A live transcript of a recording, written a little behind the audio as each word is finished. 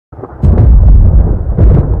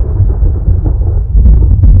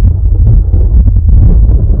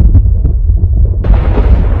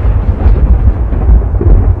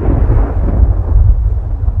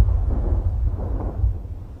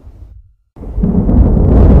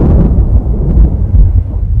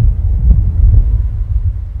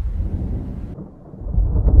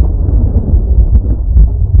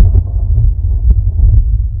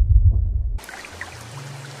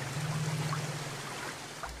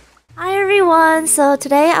everyone! So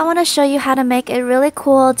today I want to show you how to make a really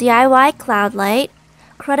cool DIY cloud light.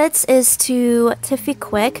 Credits is to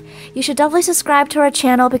TiffyQuake. You should definitely subscribe to her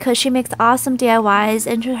channel because she makes awesome DIYs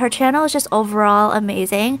and her channel is just overall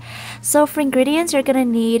amazing. So for ingredients, you're gonna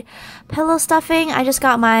need pillow stuffing. I just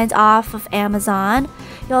got mine off of Amazon.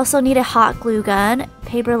 You also need a hot glue gun,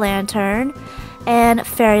 paper lantern, and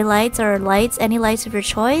fairy lights or lights, any lights of your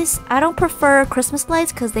choice. I don't prefer Christmas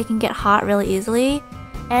lights because they can get hot really easily,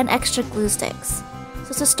 and extra glue sticks.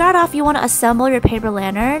 So to start off, you want to assemble your paper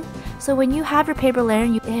lantern. So when you have your paper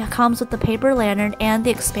lantern, it comes with the paper lantern and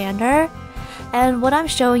the expander. And what I'm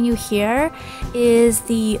showing you here is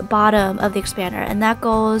the bottom of the expander, and that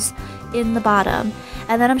goes in the bottom.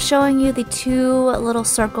 And then I'm showing you the two little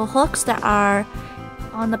circle hooks that are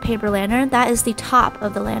on the paper lantern. That is the top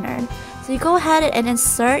of the lantern. So you go ahead and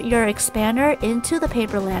insert your expander into the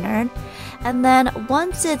paper lantern, and then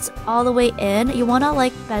once it's all the way in, you want to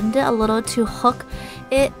like bend it a little to hook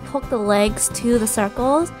the legs to the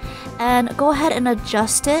circles, and go ahead and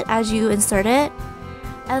adjust it as you insert it.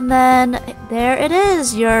 And then there it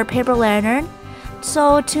is, your paper lantern.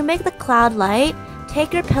 So to make the cloud light,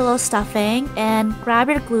 take your pillow stuffing and grab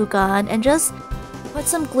your glue gun and just put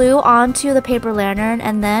some glue onto the paper lantern,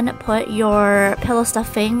 and then put your pillow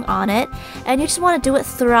stuffing on it. And you just want to do it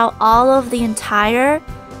throughout all of the entire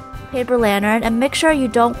paper lantern, and make sure you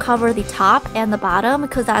don't cover the top and the bottom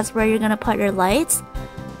because that's where you're going to put your lights.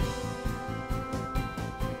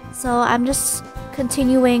 So I'm just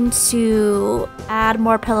continuing to add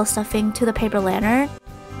more pillow stuffing to the paper lantern.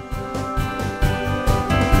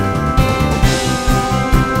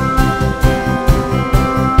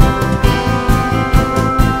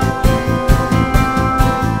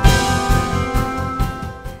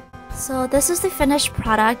 So this is the finished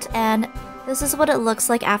product, and this is what it looks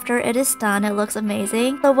like after it is done. It looks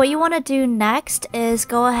amazing. So what you want to do next is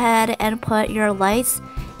go ahead and put your lights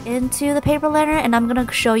into the paper lantern, and I'm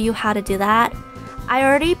gonna show you how to do that. I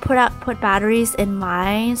already put batteries in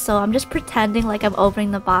mine, so I'm just pretending like I'm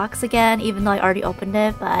opening the box again, even though I already opened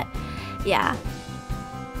it, but yeah.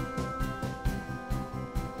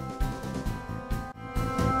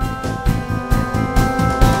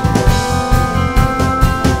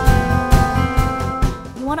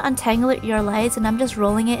 Want to untangle your lights, and I'm just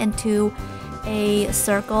rolling it into a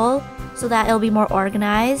circle so that it'll be more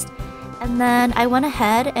organized. And then I went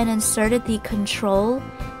ahead and inserted the control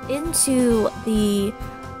into the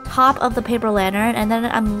top of the paper lantern, and then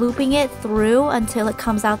I'm looping it through until it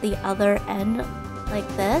comes out the other end like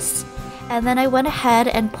this. And then I went ahead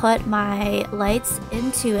and put my lights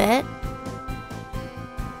into it.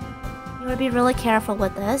 You want to be really careful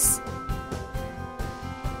with this.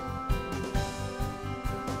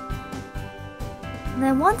 And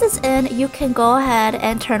then once it's in, you can go ahead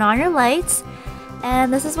and turn on your lights,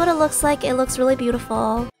 and this is what it looks like. It looks really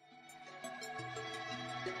beautiful.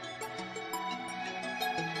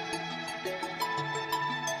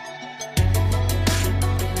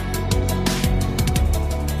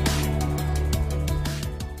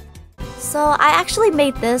 So I actually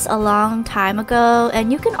made this a long time ago,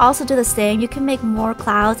 and you can also do the same. You can make more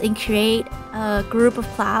clouds and create a group of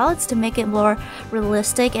clouds to make it more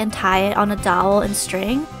realistic and tie it on a dowel and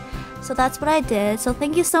string. So that's what I did. So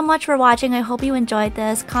thank you so much for watching. I hope you enjoyed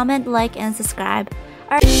this. Comment, like, and subscribe.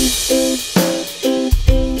 Alright.